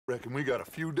Reckon we got a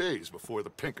few days before the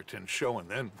Pinkerton show, and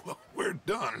then, well, we're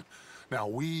done. Now,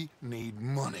 we need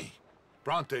money.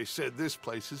 Bronte said this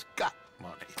place has got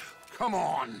money. Come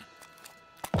on!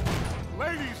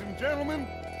 Ladies and gentlemen,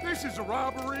 this is a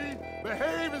robbery.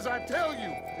 Behave as I tell you,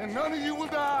 and none of you will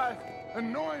die.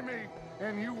 Annoy me,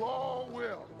 and you all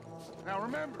will. Now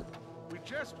remember, we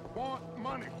just want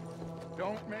money.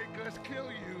 Don't make us kill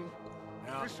you.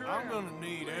 Now, Mr. I'm M, gonna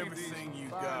need everything you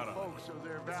got on. folks of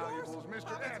their valuables.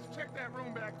 Mr. S, check that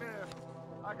room back there.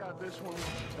 I got this one.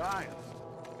 Dying.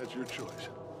 That's your choice,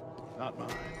 not mine.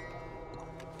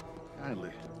 Kindly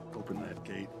open that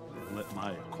gate and let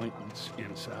my acquaintance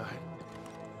inside.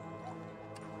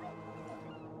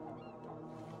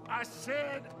 I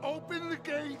said open the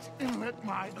gate and let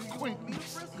my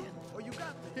acquaintance in. Oh, you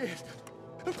got this? Yes,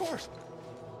 of course.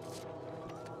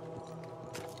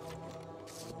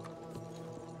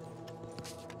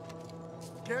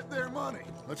 Get their money.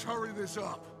 Let's hurry this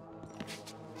up.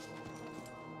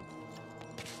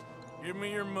 Give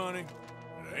me your money.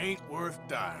 It ain't worth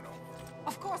dying on.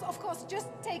 Of course, just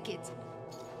take it.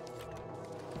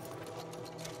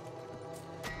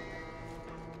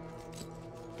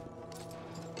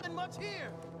 Nothing much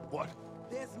here. What?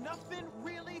 There's nothing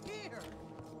really here.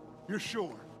 You're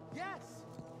sure? Yes.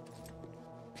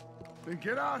 Then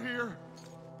get out here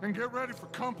and get ready for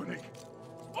company.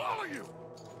 All of you!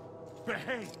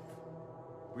 Behave.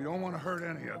 We don't want to hurt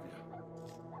any of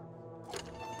you.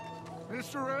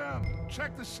 Mr. M,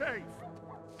 check the safe.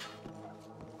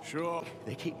 Sure.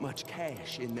 They keep much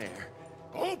cash in there.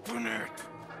 Open it!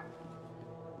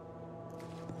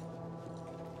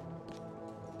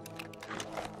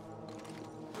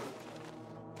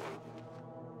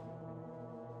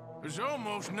 There's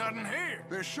almost nothing here.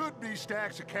 There should be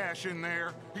stacks of cash in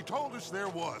there. He told us there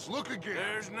was. Look again.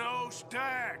 There's no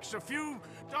stacks. A few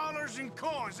dollars in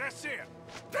coins, that's it.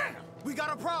 Damn! We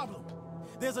got a problem.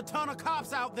 There's a ton of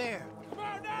cops out there. Come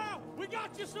on now! We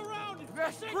got you surrounded!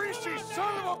 That greasy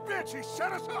son of a bitch! He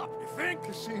set us up! You think?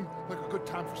 This seemed like a good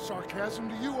time for sarcasm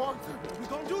to you, Arthur. What we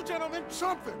gonna do, gentlemen?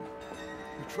 Something!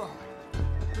 You try.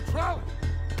 The trolley!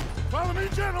 Follow me,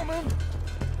 gentlemen!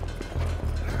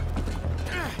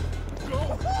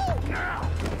 Go! Now!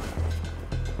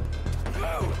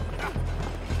 Go!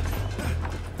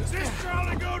 Does this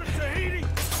trolley go to Tahiti?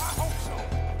 I hope so!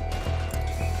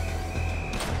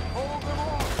 Hold them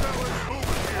off, fellas! Move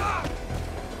here!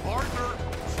 Partner,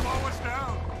 slow us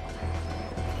down!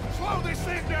 Slow this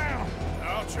thing down!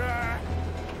 I'll try.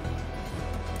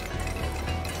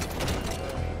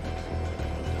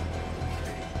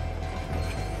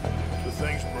 The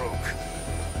thing's broke.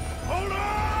 Hold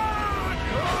on!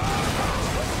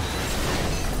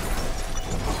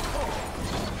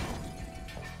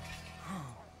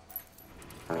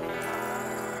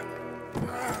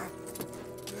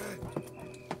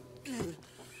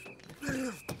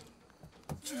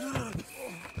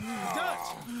 Dutch!